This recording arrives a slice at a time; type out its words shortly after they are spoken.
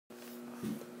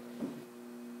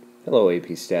Hello AP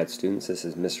Stats students, this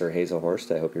is Mr. Hazelhorst.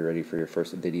 I hope you're ready for your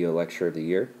first video lecture of the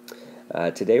year.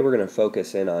 Today we're going to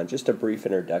focus in on just a brief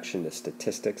introduction to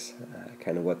statistics,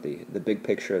 kind of what the big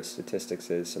picture of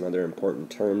statistics is, some other important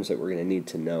terms that we're going to need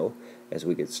to know as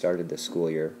we get started this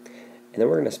school year. And then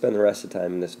we're going to spend the rest of the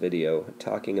time in this video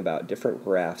talking about different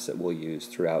graphs that we'll use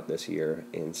throughout this year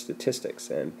in statistics.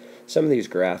 And some of these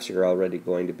graphs you're already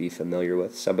going to be familiar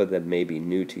with, some of them may be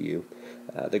new to you.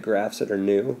 The graphs that are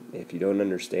new, if you don't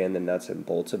understand the nuts and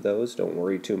bolts of those, don't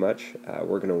worry too much.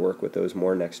 We're going to work with those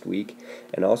more next week.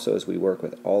 And also as we work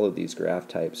with all of these graph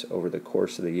types over the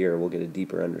course of the year, we'll get a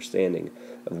deeper understanding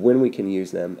of when we can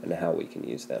use them and how we can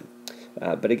use them.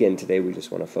 But again, today we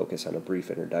just want to focus on a brief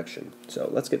introduction. So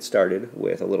let's get started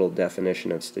with a little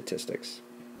definition of statistics.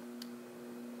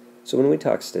 So when we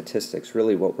talk statistics,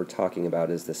 really what we're talking about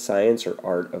is the science or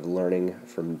art of learning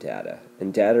from data.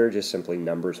 And data are just simply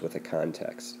numbers with a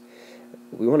context.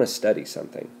 We want to study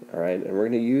something, all right? And we're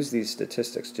going to use these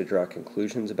statistics to draw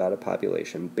conclusions about a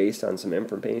population based on some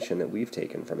information that we've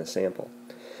taken from a sample.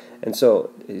 And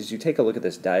so, as you take a look at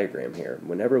this diagram here,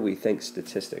 whenever we think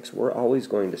statistics, we're always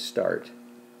going to start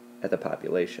at the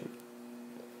population.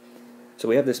 So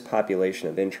we have this population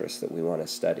of interest that we want to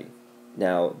study.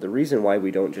 Now, the reason why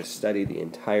we don't just study the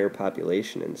entire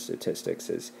population in statistics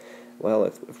is, well,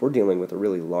 if we're dealing with a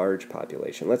really large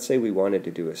population, let's say we wanted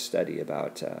to do a study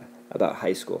about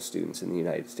high school students in the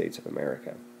United States of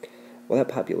America. Well,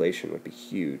 that population would be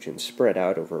huge and spread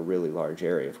out over a really large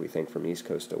area if we think from East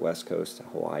Coast to West Coast to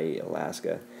Hawaii,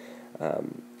 Alaska.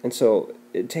 And so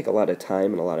it'd take a lot of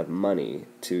time and a lot of money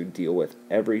to deal with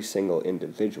every single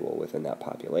individual within that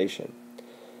population.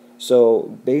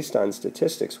 So based on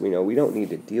statistics, we know we don't need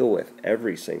to deal with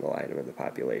every single item of the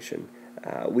population.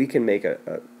 We can make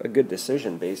a good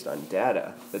decision based on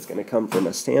data that's going to come from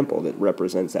a sample that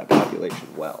represents that population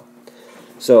well.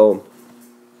 So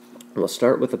we'll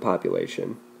start with the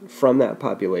population. From that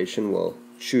population, we'll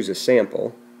choose a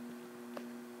sample.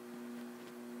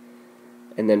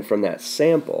 And then from that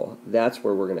sample, that's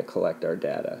where we're going to collect our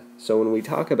data. So when we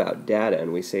talk about data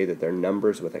and we say that they're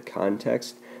numbers with a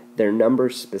context, they're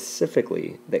numbers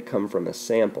specifically that come from a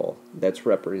sample that's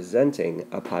representing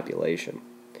a population.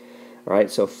 All right,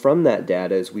 so from that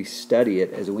data, as we study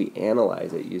it, as we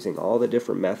analyze it using all the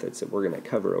different methods that we're going to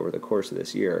cover over the course of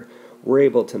this year, we're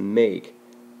able to make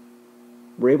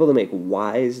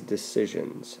wise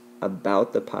decisions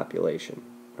about the population.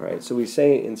 All right, so we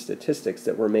say in statistics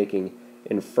that we're making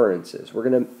inferences. We're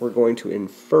going to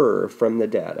infer from the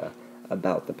data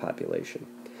about the population.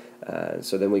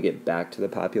 So then we get back to the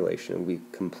population and we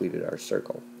completed our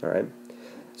circle. All right.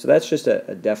 So that's just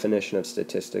a definition of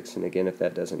statistics. And again, if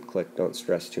that doesn't click, don't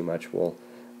stress too much. We'll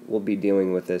be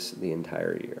dealing with this the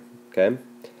entire year. Okay.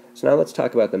 So now let's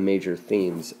talk about the major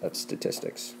themes of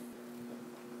statistics.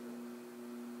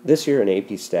 This year in AP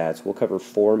Stats, we'll cover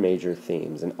 4 major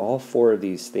themes, and all 4 of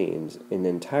these themes in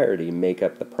entirety make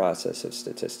up the process of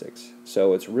statistics.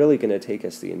 So it's really going to take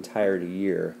us the entire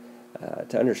year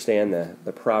to understand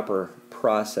the proper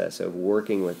process of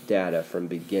working with data from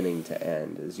beginning to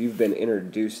end. As you've been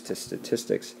introduced to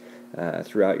statistics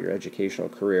throughout your educational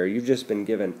career, you've just been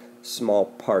given small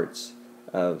parts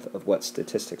of what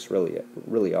statistics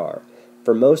really are.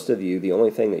 For most of you, the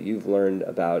only thing that you've learned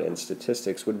about in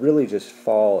statistics would really just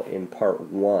fall in part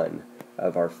 1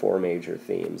 of our 4 major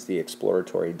themes, the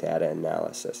exploratory data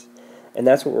analysis. And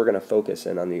that's what we're going to focus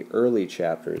in on the early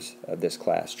chapters of this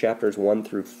class. Chapters 1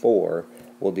 through 4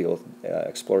 will deal with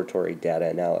exploratory data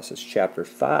analysis. Chapter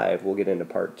 5 will get into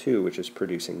part 2, which is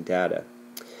producing data.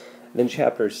 Then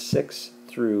chapters 6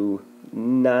 through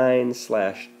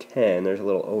 9/10, there's a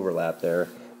little overlap there,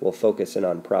 we'll focus in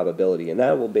on probability, and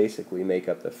that will basically make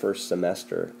up the first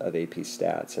semester of AP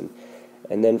Stats.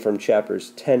 And then from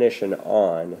chapters 10-ish and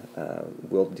on,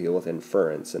 we'll deal with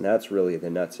inference, and that's really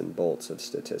the nuts and bolts of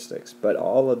statistics. But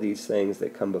all of these things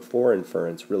that come before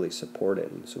inference really support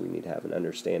it, and so we need to have an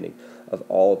understanding of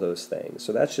all those things.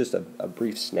 So that's just a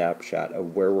brief snapshot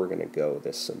of where we're going to go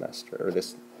this semester, or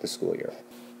this school year.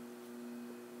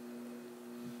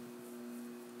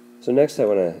 So next I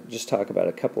want to just talk about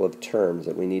a couple of terms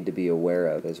that we need to be aware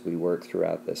of as we work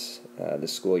throughout this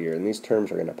school year. And these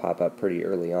terms are going to pop up pretty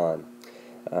early on.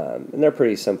 And they're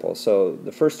pretty simple. So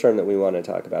the first term that we want to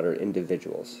talk about are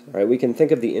individuals. Right? We can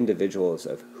think of the individuals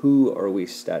of who are we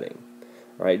studying.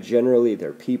 Right? Generally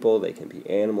they're people, they can be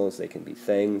animals, they can be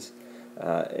things.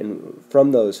 And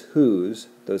from those who's,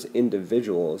 those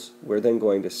individuals, we're then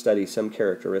going to study some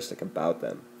characteristic about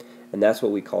them. And that's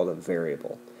what we call the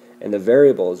variable. And the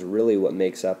variable is really what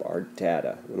makes up our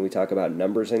data. When we talk about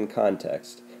numbers in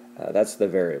context, that's the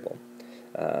variable.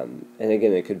 And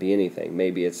again, it could be anything.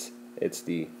 Maybe it's it's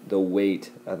the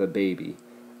weight of a baby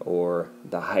or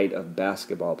the height of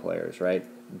basketball players, right?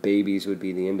 Babies would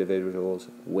be the individuals,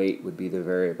 weight would be the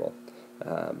variable.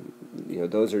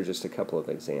 Those are just a couple of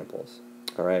examples.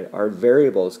 All right, our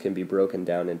variables can be broken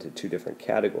down into two different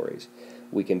categories.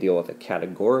 We can deal with a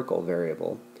categorical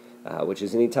variable, which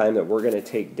is any time that we're going to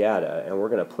take data and we're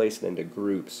going to place it into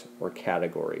groups or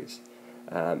categories.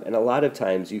 And a lot of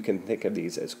times you can think of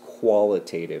these as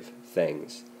qualitative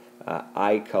things.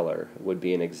 Eye color would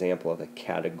be an example of a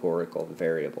categorical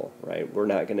variable, right? We're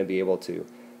not going to be able to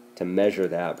measure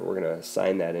that, but we're going to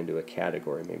assign that into a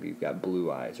category. Maybe you've got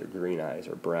blue eyes or green eyes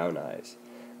or brown eyes.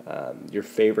 Your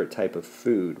favorite type of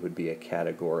food would be a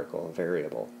categorical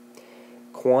variable.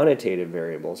 Quantitative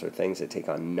variables are things that take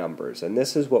on numbers, and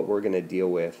this is what we're going to deal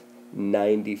with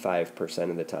 95%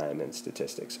 of the time in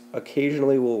statistics.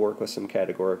 Occasionally we'll work with some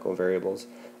categorical variables,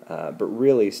 but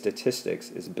really statistics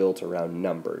is built around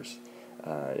numbers.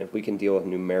 If we can deal with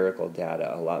numerical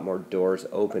data, a lot more doors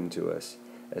open to us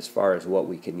as far as what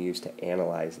we can use to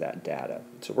analyze that data.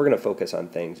 So we're going to focus on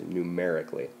things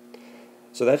numerically.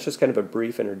 So that's just kind of a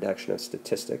brief introduction of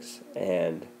statistics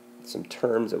and some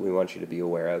terms that we want you to be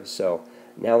aware of. So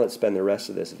now let's spend the rest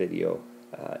of this video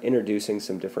introducing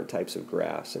some different types of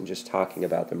graphs and just talking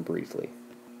about them briefly.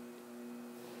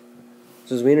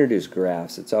 So as we introduce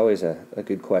graphs, it's always a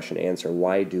good question to answer,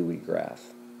 why do we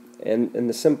graph? And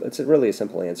it's really a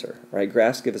simple answer, right?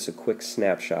 Graphs give us a quick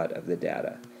snapshot of the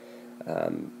data.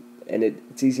 And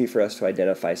it's easy for us to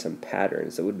identify some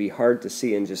patterns that would be hard to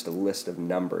see in just a list of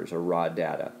numbers or raw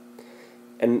data.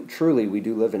 And truly, we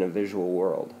do live in a visual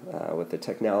world. With the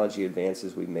technology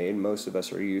advances we've made, most of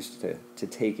us are used to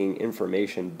taking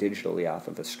information digitally off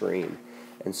of a screen.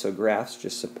 And so graphs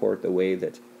just support the way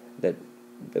that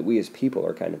we as people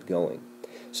are kind of going.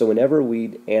 So whenever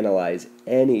we analyze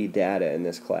any data in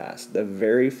this class, the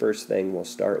very first thing we'll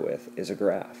start with is a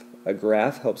graph. A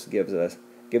graph helps give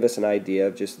us an idea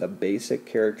of just the basic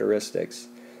characteristics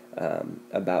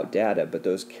about data, but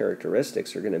those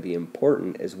characteristics are going to be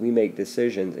important as we make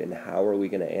decisions in how are we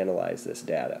going to analyze this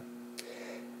data.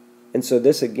 And so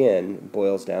this again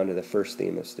boils down to the first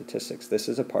theme of statistics. This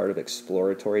is a part of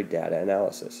exploratory data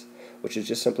analysis, which is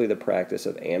just simply the practice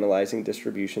of analyzing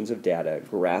distributions of data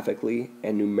graphically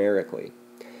and numerically.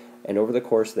 And over the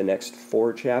course of the next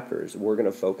 4 chapters, we're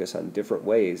going to focus on different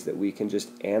ways that we can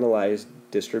just analyze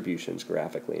distributions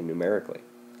graphically and numerically.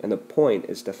 And the point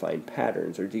is to find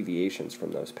patterns or deviations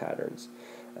from those patterns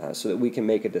so that we can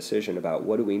make a decision about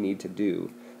what do we need to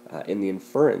do in the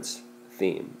inference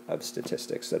theme of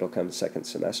statistics that'll come second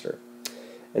semester.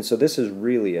 And so this is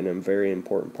really a very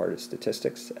important part of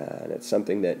statistics, and it's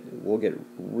something that we'll get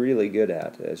really good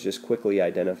at, is just quickly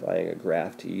identifying a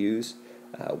graph to use,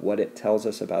 what it tells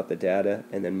us about the data,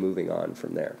 and then moving on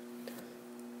from there.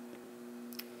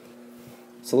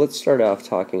 So let's start off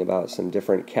talking about some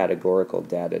different categorical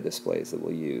data displays that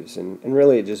we'll use. And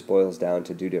really it just boils down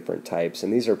to 2 different types,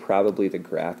 and these are probably the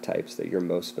graph types that you're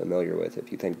most familiar with.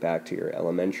 If you think back to your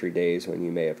elementary days when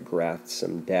you may have graphed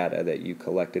some data that you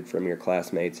collected from your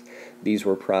classmates, these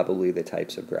were probably the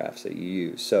types of graphs that you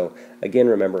use. So again,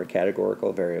 remember, a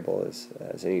categorical variable is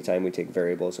any time we take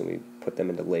variables and we put them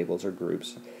into labels or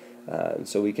groups.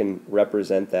 So we can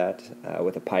represent that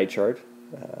with a pie chart.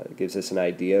 It gives us an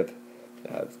idea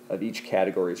of each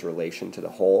category's relation to the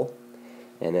whole.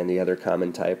 And then the other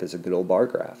common type is a good old bar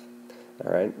graph.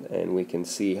 All right, and we can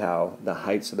see how the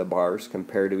heights of the bars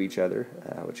compare to each other,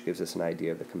 which gives us an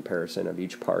idea of the comparison of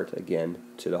each part, again,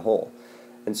 to the whole.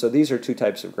 And so these are 2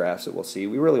 types of graphs that we'll see.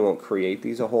 We really won't create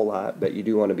these a whole lot, but you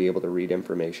do want to be able to read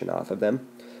information off of them.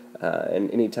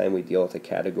 And anytime we deal with a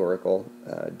categorical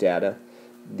data,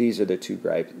 these are the 2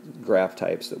 graph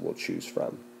types that we'll choose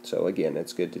from. So again,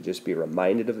 it's good to just be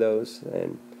reminded of those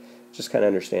and just kind of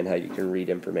understand how you can read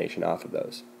information off of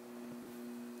those.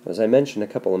 As I mentioned a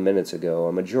couple of minutes ago,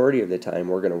 a majority of the time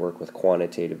we're going to work with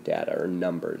quantitative data or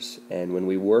numbers. And when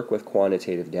we work with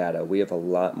quantitative data, we have a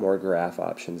lot more graph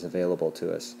options available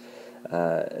to us.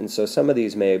 And so some of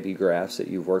these may be graphs that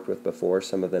you've worked with before,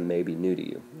 some of them may be new to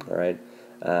you. All right.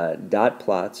 Dot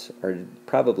plots are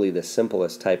probably the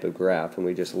simplest type of graph, when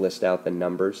we just list out the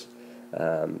numbers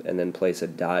and then place a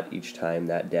dot each time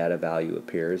that data value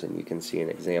appears, and you can see an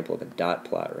example of a dot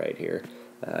plot right here.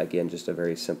 Again, just a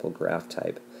very simple graph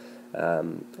type.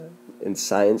 In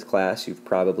science class, you've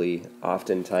probably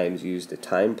oftentimes used a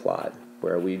time plot,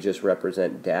 where we just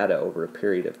represent data over a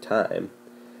period of time,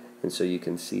 and so you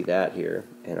can see that here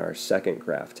in our second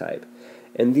graph type.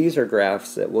 And these are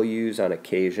graphs that we'll use on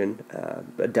occasion,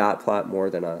 a dot plot more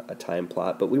than a time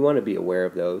plot, but we want to be aware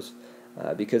of those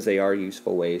because they are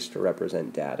useful ways to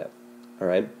represent data. All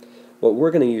right. What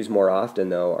we're going to use more often,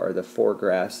 though, are the 4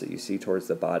 graphs that you see towards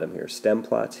the bottom here: stem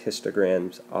plots,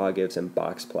 histograms, ogives, and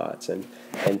box plots. And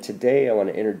today I want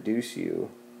to introduce you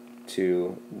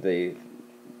to the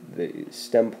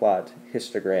stem plot,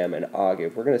 histogram, and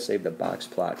ogive. We're going to save the box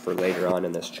plot for later on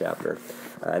in this chapter,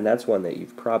 and that's one that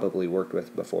you've probably worked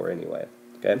with before anyway.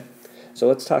 Okay, so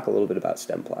let's talk a little bit about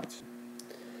stem plots.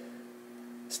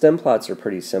 Stem plots are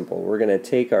pretty simple. We're going to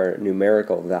take our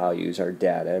numerical values, our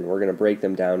data, and we're going to break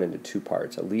them down into 2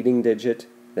 parts: a leading digit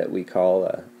that we call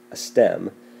a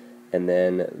stem, and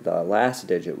then the last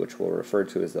digit, which we'll refer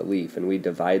to as the leaf, and we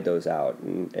divide those out.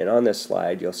 And on this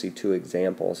slide you'll see 2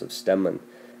 examples of stem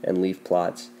and leaf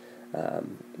plots.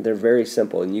 They're very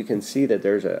simple, and you can see that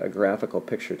there's a graphical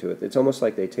picture to it. It's almost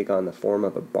like they take on the form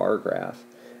of a bar graph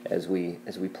as we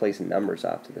place numbers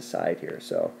off to the side here.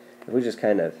 So if we just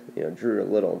kind of drew a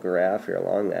little graph here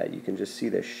along that, you can just see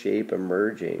the shape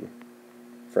emerging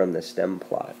from the stem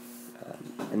plot,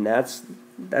 and that's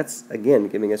again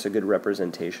giving us a good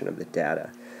representation of the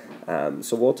data.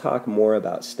 So we'll talk more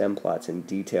about stem plots in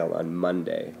detail on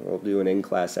Monday. We'll do an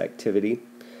in-class activity,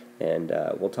 and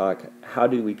we'll talk how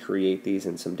do we create these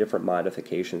and some different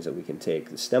modifications that we can take.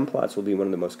 The stem plots will be one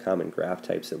of the most common graph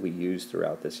types that we use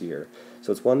throughout this year,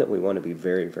 so it's one that we want to be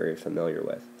very, very familiar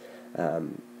with.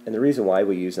 And the reason why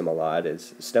we use them a lot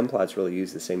is stem plots really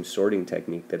use the same sorting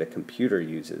technique that a computer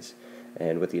uses,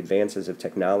 and with the advances of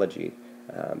technology,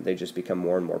 they just become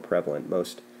more and more prevalent.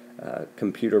 Most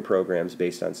computer programs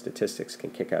based on statistics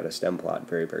can kick out a stem plot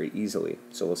very, very easily,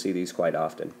 so we'll see these quite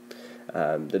often.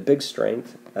 The big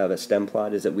strength of a stem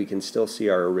plot is that we can still see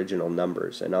our original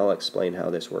numbers, and I'll explain how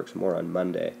this works more on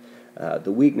Monday.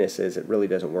 The weakness is it really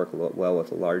doesn't work well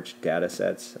with large data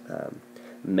sets.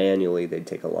 Manually, they'd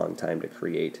take a long time to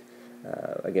create.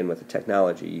 Again, with the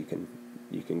technology,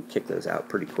 you can kick those out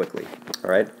pretty quickly. All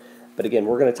right, but again,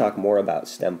 we're going to talk more about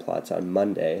stem plots on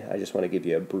Monday. I just want to give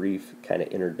you a brief kind of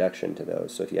introduction to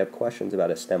those. So if you have questions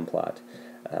about a stem plot,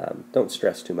 don't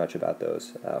stress too much about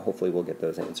those. Hopefully, we'll get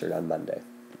those answered on Monday.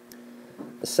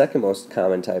 The second most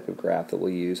common type of graph that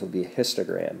we'll use will be a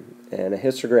histogram. And a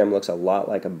histogram looks a lot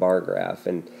like a bar graph,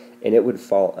 and it would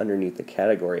fall underneath the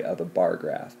category of a bar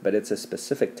graph, but it's a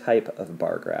specific type of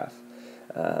bar graph.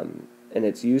 And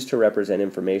it's used to represent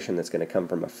information that's going to come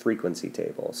from a frequency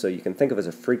table. So you can think of it as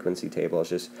a frequency table. It's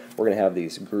just we're going to have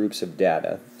these groups of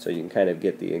data. So you can kind of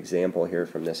get the example here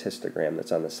from this histogram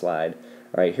that's on the slide.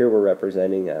 All right, here we're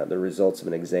representing the results of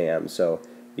an exam. So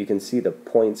you can see the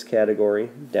points category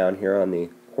down here on the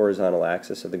horizontal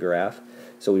axis of the graph.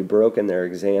 So we've broken their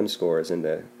exam scores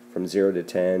into from 0 to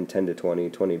 10, 10 to 20,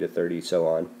 20 to 30, so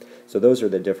on. So those are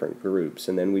the different groups,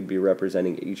 and then we'd be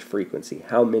representing each frequency,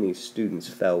 how many students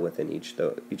fell within each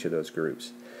of those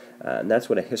groups. And that's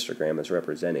what a histogram is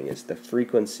representing, is the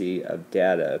frequency of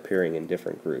data appearing in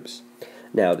different groups.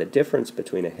 Now, the difference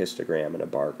between a histogram and a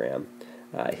bar graph,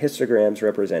 histograms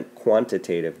represent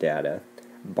quantitative data.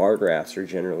 Bar graphs are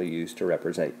generally used to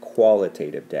represent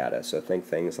qualitative data, so think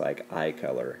things like eye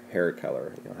color, hair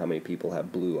color, how many people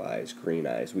have blue eyes, green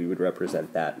eyes. We would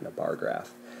represent that in a bar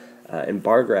graph. And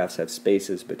bar graphs have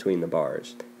spaces between the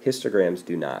bars. Histograms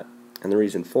do not. And the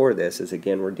reason for this is,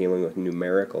 again, we're dealing with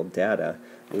numerical data.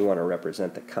 We want to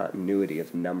represent the continuity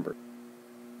of numbers.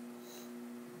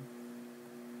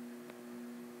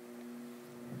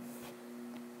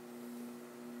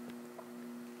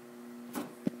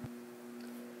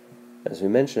 As we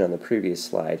mentioned on the previous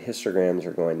slide, histograms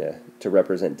are going to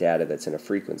represent data that's in a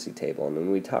frequency table. And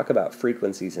when we talk about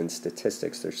frequencies in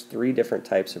statistics, there's 3 different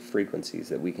types of frequencies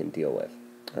that we can deal with.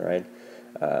 All right,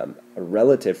 a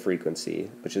relative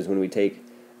frequency, which is when we take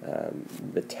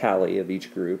the tally of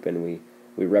each group and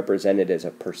we represent it as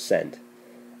a percent.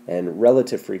 And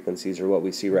relative frequencies are what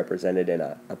we see represented in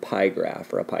a pie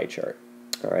graph or a pie chart.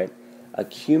 All right, a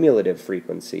cumulative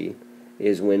frequency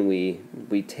is when we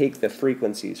take the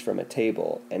frequencies from a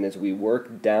table, and as we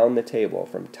work down the table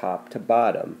from top to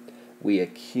bottom, we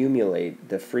accumulate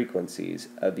the frequencies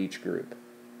of each group.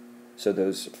 So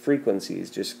those frequencies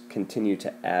just continue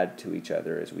to add to each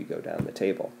other as we go down the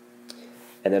table.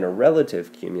 And then a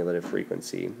relative cumulative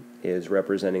frequency is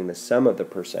representing the sum of the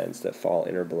percents that fall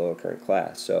in or below a current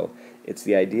class. So it's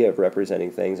the idea of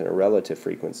representing things in a relative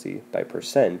frequency by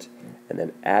percent, and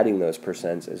then adding those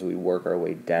percents as we work our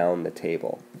way down the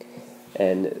table.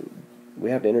 And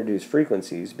we have to introduce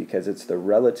frequencies because it's the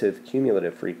relative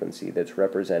cumulative frequency that's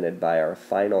represented by our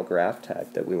final graph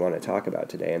type that we want to talk about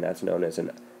today, and that's known as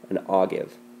an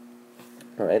ogive.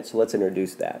 All right, so let's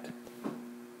introduce that.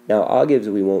 Now, ogives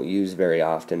we won't use very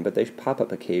often, but they pop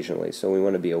up occasionally, so we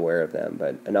want to be aware of them.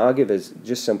 But an ogive is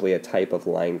just simply a type of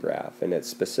line graph, and it's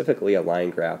specifically a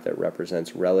line graph that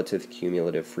represents relative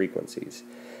cumulative frequencies.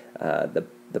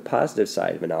 The positive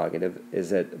side of an ogive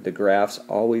is that the graphs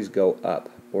always go up,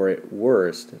 or at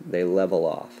worst, they level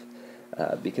off.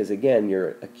 Because again,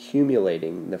 you're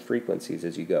accumulating the frequencies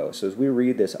as you go. So as we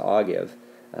read this ogive,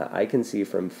 I can see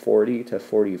from 40 to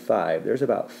 45, there's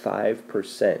about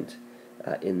 5%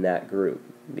 in that group,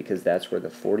 because that's where the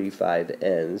 45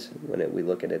 ends when we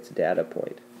look at its data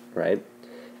point, right?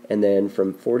 And then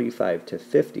from 45 to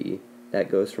 50,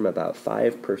 that goes from about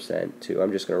 5% to,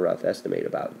 I'm just going to rough estimate,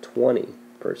 about 20%.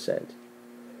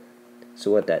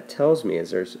 So what that tells me is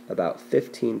there's about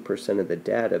 15% of the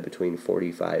data between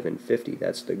 45 and 50.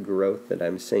 That's the growth that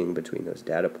I'm seeing between those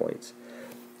data points.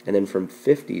 And then from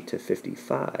 50 to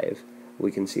 55,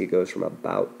 we can see it goes from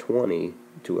about 20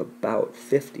 to about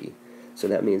 50. So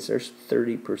that means there's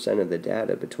 30% of the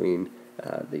data between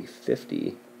the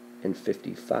 50 and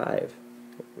 55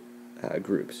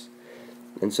 groups.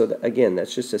 And so again,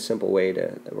 that's just a simple way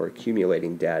we're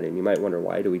accumulating data, and you might wonder,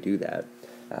 why do we do that?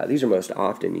 These are most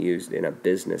often used in a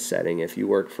business setting. If you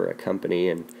work for a company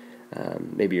and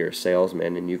maybe you're a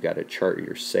salesman and you've got to chart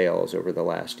your sales over the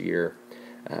last year,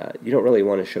 you don't really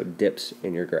want to show dips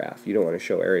in your graph. You don't want to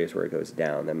show areas where it goes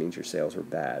down. That means your sales are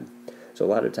bad. So a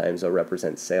lot of times they'll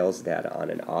represent sales data on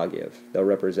an ogive. They'll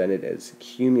represent it as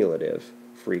cumulative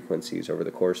frequencies over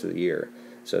the course of the year,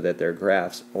 so that their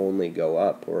graphs only go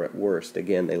up, or at worst,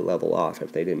 again, they level off.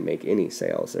 If they didn't make any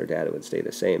sales, their data would stay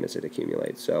the same as it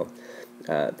accumulates. So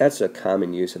that's a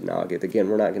common use of an ogive. Again,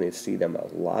 we're not going to see them a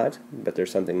lot, but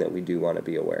there's something that we do want to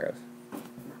be aware of.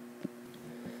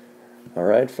 All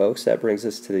right, folks, that brings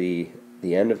us to the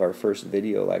end of our first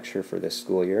video lecture for this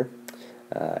school year.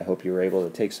 I hope you were able to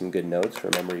take some good notes.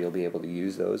 Remember, you'll be able to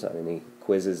use those on any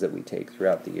quizzes that we take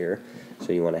throughout the year,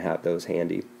 so you want to have those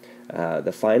handy.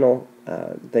 The final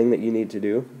thing that you need to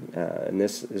do, and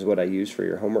this is what I use for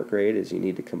your homework grade, is you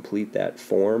need to complete that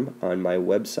form on my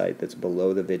website that's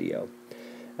below the video.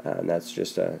 And that's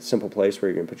just a simple place where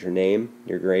you're going to put your name,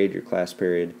 your grade, your class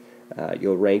period.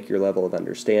 You'll rank your level of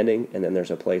understanding, and then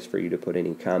there's a place for you to put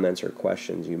any comments or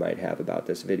questions you might have about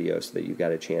this video, so that you've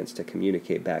got a chance to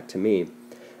communicate back to me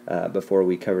before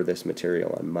we cover this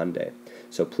material on Monday.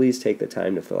 So please take the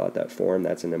time to fill out that form.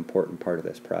 That's an important part of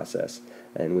this process,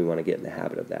 and we want to get in the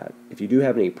habit of that. If you do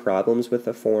have any problems with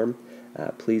the form,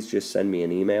 please just send me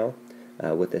an email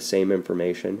with the same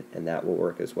information, and that will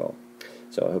work as well.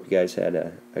 So I hope you guys had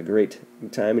a great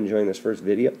time enjoying this first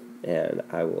video, and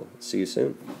I will see you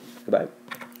soon. Goodbye.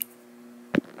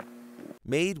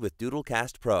 Made with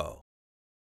Doodlecast Pro.